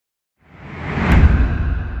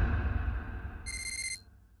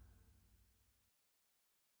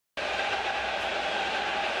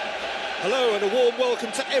Hello and a warm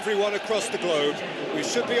welcome to everyone across the globe. We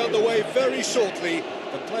should be on the way very shortly.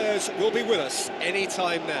 The players will be with us any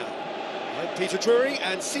time now. I'm Peter Drury,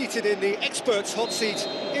 and seated in the experts' hot seat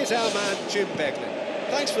is our man Jim Beglin.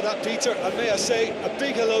 Thanks for that, Peter, and may I say a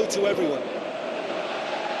big hello to everyone.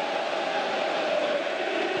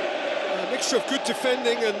 A mixture of good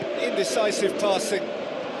defending and indecisive passing.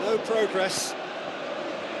 No progress.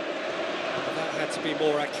 That had to be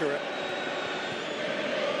more accurate.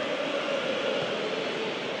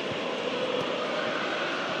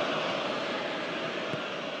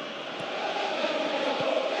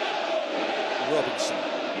 Robinson.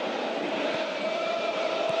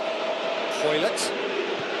 Toilet.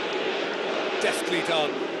 Deftly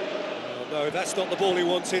done. Oh, no, that's not the ball he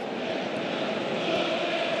wanted.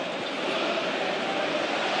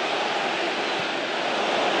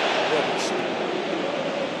 Robinson.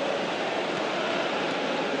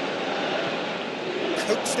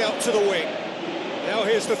 Coaxed out to the wing. Now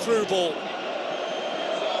here's the through ball.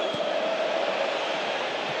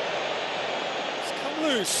 It's come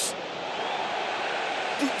loose.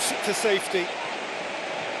 Boots it to safety.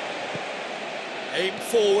 Aim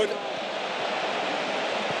forward.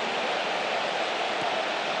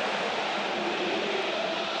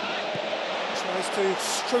 Tries to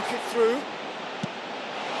stroke it through.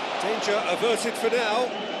 Danger averted for now.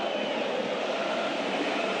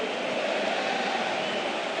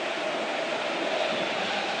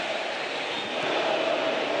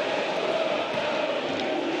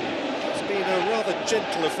 It's been a rather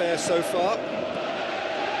gentle affair so far.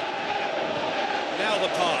 Now the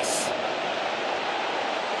pass.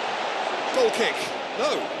 Goal kick.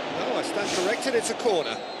 No, I stand corrected, it's a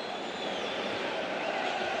corner.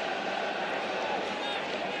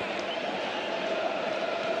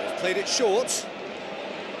 They've played it short.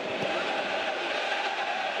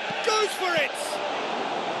 Goes for it!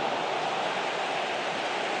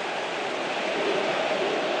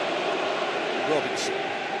 Robinson.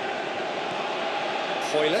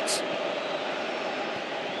 Toilet.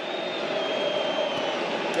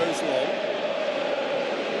 Goes long.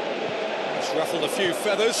 It's ruffled a few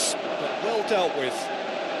feathers, but well dealt with.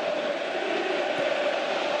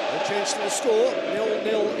 No change to the score,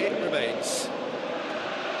 0-0 it remains.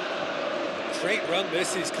 Great run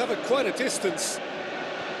this, he's covered quite a distance.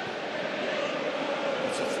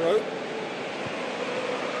 It's a throw.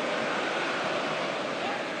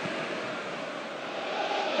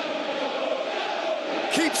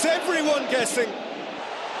 Keeps everyone guessing.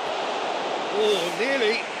 Oh,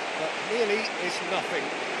 nearly, but nearly is nothing.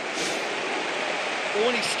 But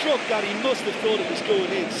when he struck that, he must have thought it was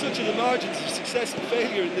going in. Such are the margins of success and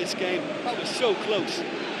failure in this game. That was so close.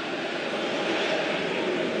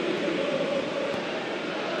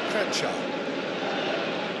 Cranchar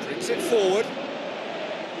brings it forward.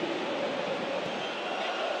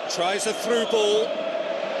 Tries a through ball.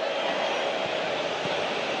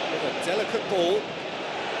 With a delicate ball.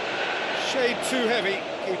 Shade too heavy.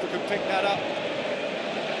 Keeper can pick that up.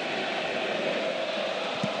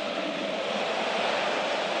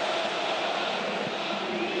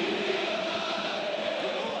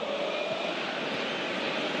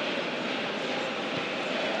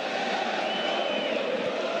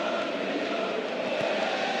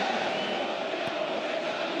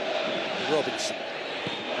 Robinson.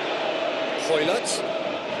 Toilet.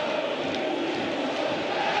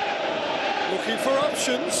 Looking for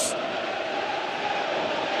options.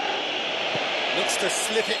 Looks to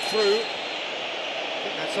slip it through. I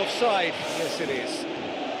think that's offside. Yes, it is.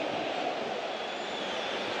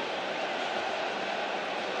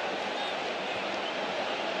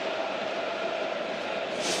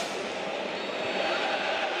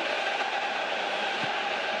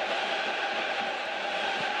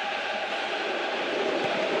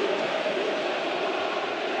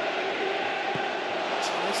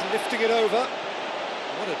 Tries lifting it over.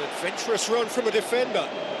 What an adventurous run from a defender.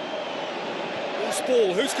 Loose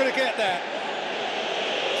ball, who's going to get that?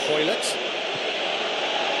 Toilet.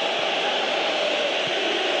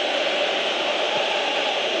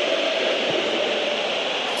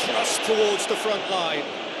 Thrust towards the front line.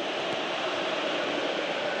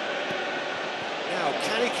 Now,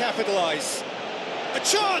 can he capitalise? A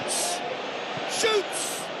chance!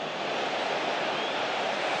 Shoots!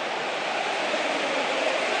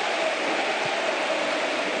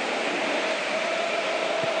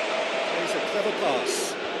 Plays a clever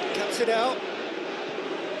pass. Cuts it out.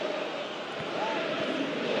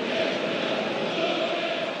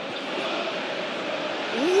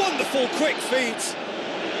 Wonderful quick feet.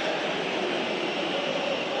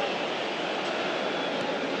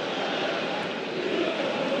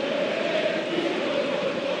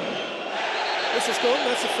 whistle's gone,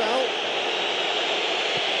 that's a foul.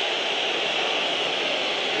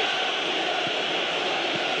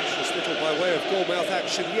 Just little by way of goal-mouth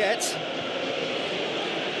action yet.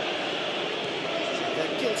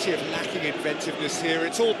 They're guilty of lacking inventiveness here,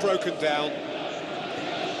 it's all broken down.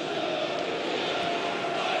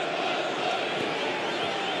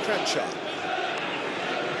 Cranchar.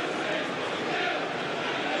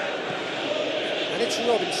 And it's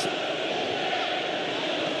Robinson.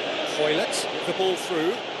 Hoylett with the ball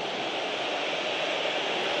through.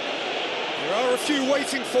 There are a few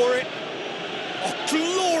waiting for it. Oh,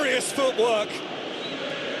 glorious footwork!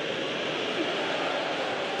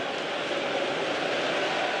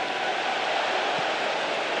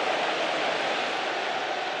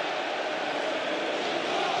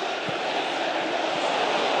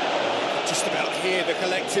 Just about hear the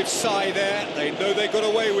collective sigh there. They know they got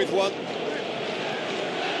away with one.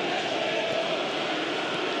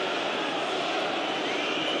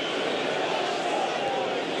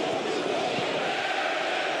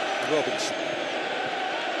 Robinson.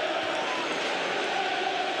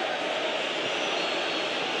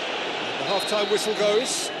 And the half-time whistle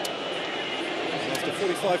goes. After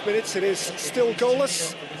 45 minutes, it is still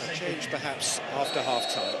goalless. A change perhaps after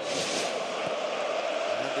half-time.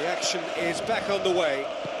 And the action is back underway.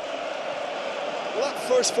 Well, that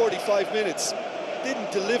first 45 minutes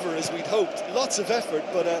didn't deliver as we'd hoped. Lots of effort,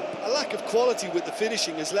 but a lack of quality with the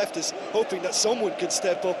finishing has left us hoping that someone could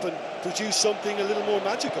step up and produce something a little more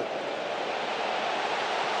magical.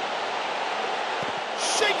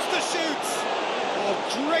 Shapes the shoot!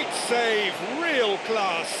 Oh, great save, real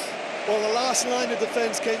class. Well, the last line of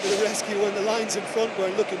defence came to the rescue when the lines in front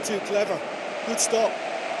weren't looking too clever. Good stop.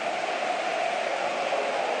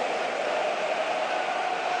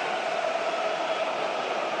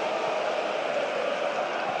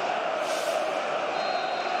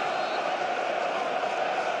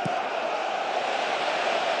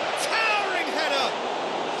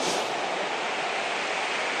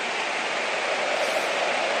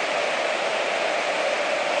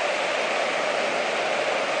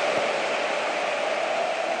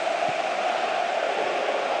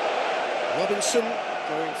 Robinson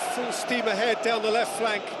going full steam ahead down the left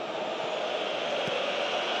flank.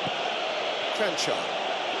 Cranchar.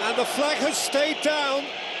 And the flag has stayed down.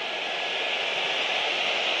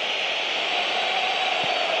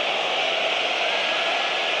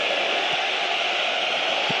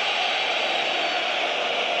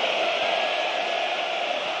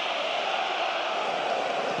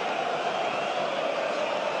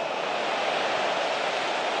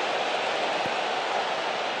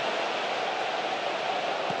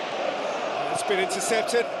 It's been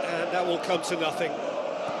intercepted, and that will come to nothing.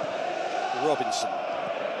 Robinson.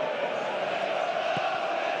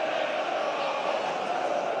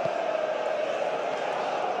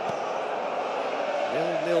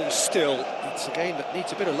 0-0 still. It's a game that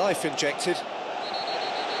needs a bit of life injected. He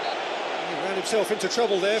ran himself into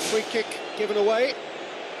trouble there, free kick given away.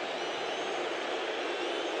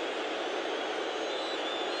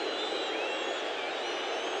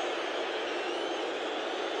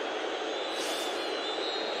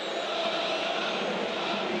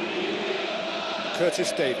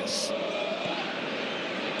 Curtis Davis.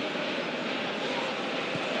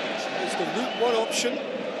 There's the route one option.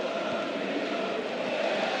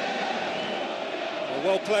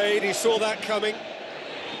 Well played, he saw that coming.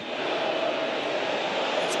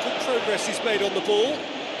 It's good progress he's made on the ball.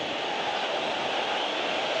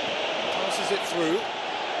 Passes it through.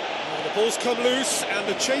 And the ball's come loose and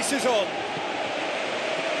the chase is on.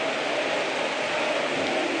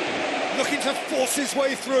 Looking to force his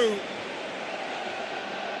way through.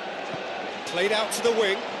 Played out to the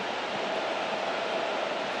wing.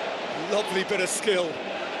 Lovely bit of skill.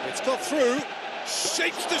 It's got through.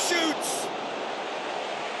 Shapes the shoots.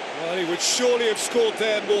 Well, he would surely have scored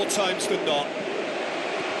there more times than not.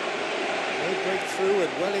 No breakthrough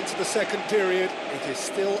and well into the second period. It is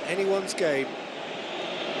still anyone's game.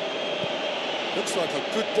 Looks like a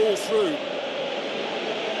good ball through.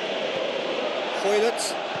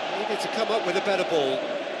 Hoylett needed to come up with a better ball.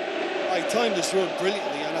 I timed this run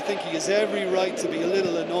brilliantly, and I think he has every right to be a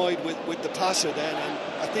little annoyed with the passer then, and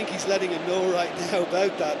I think he's letting him know right now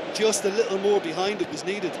about that. Just a little more behind it was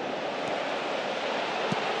needed.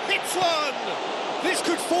 Hits one! This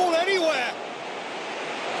could fall anywhere!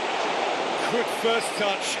 Good first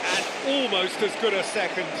touch, and almost as good a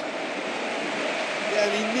second. Yeah,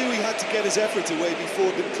 and he knew he had to get his efforts away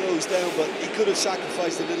before being closed down, but he could have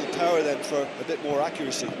sacrificed a little power then for a bit more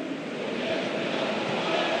accuracy.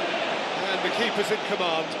 The keeper's in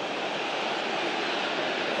command.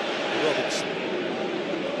 Robinson.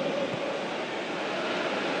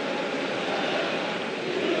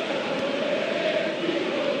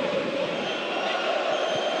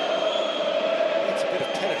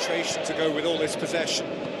 Concentration to go with all this possession.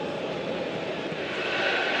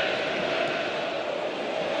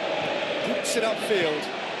 Boots it upfield.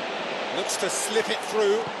 Looks to slip it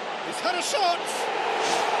through. He's had a shot!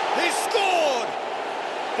 He's scored!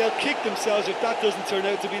 They'll kick themselves if that doesn't turn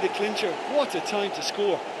out to be the clincher. What a time to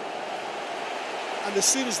score. And as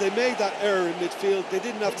soon as they made that error in midfield, they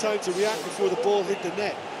didn't have time to react before the ball hit the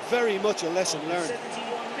net. Very much a lesson learned.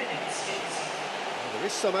 There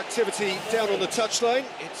is some activity down on the touchline.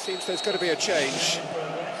 It seems there's going to be a change.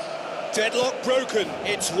 Deadlock broken.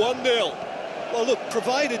 It's 1-0. Well, look,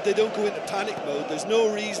 provided they don't go into panic mode, there's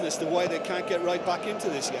no reason as to why they can't get right back into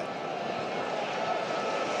this yet.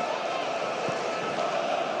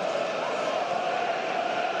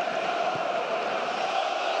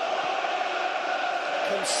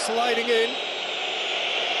 Comes sliding in.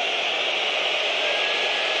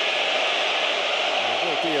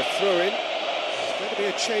 There will be a throw-in. There's going to be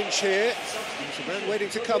a change here. There's a man waiting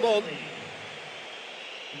to come on.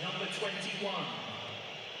 Number 21.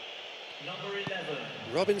 Number 11.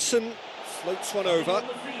 Robinson floats one over.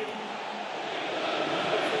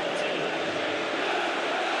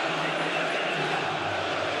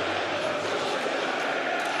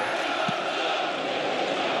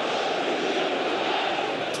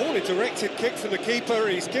 Poorly directed kick from the keeper,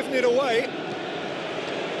 he's given it away.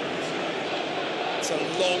 It's a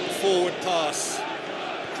long forward pass.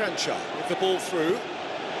 Crancher with the ball through.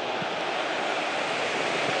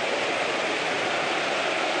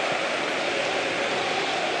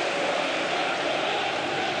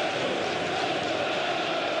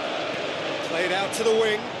 Played out to the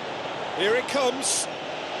wing. Here it comes.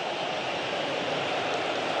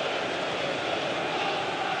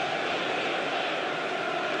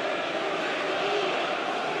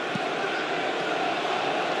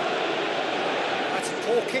 That's a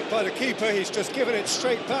poor kick by the keeper. He's just given it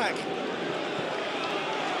straight back.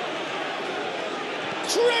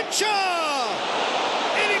 Trencher!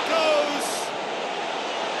 In it goes!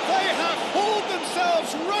 They have hauled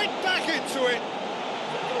themselves right back into it.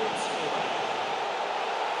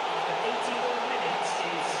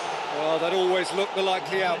 Well, that always looked the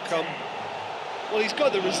likely outcome. Well, he's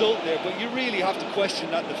got the result there, but you really have to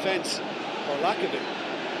question that defence, or lack of it.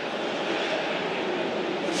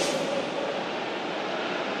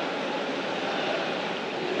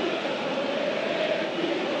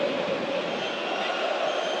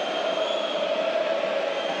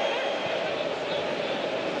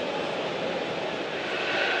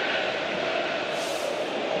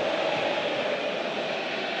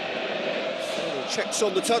 Checks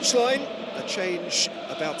on the touchline, a change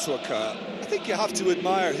about to occur. I think you have to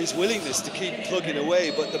admire his willingness to keep plugging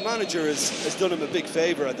away, but the manager has done him a big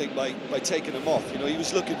favour, I think, by taking him off. You know, he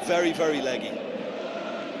was looking very, very leggy.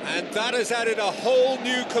 And that has added a whole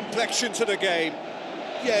new complexion to the game.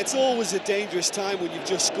 Yeah, it's always a dangerous time when you've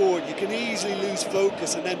just scored. You can easily lose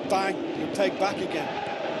focus and then bang, you're pegged back again.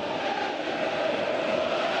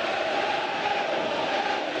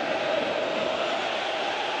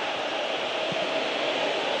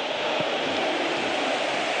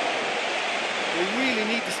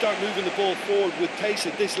 Need to start moving the ball forward with pace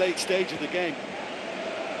at this late stage of the game.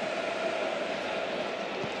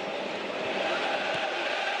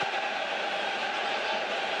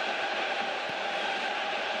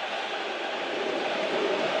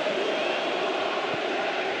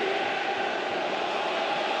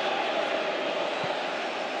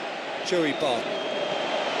 Joey Barton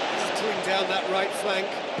pulling down that right flank.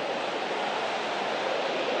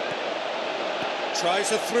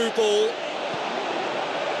 Tries a through ball.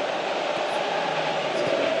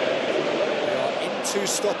 To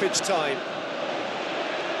stoppage time.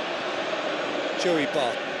 Joey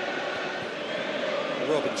Barton.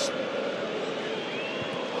 Robinson.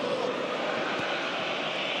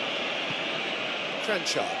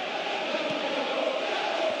 Crancher.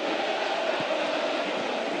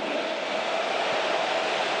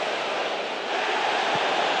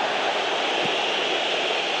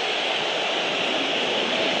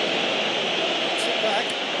 Sit back.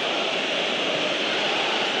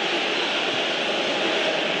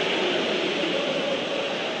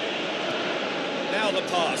 The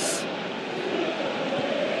pass.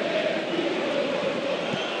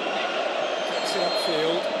 Takes it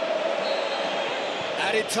upfield.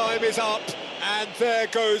 Added time is up, and there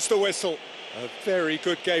goes the whistle. A very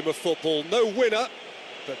good game of football. No winner,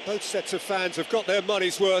 but both sets of fans have got their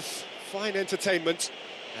money's worth. Fine entertainment,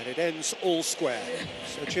 and it ends all square.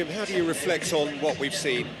 So, Jim, how do you reflect on what we've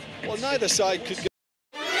seen? Well, neither side could get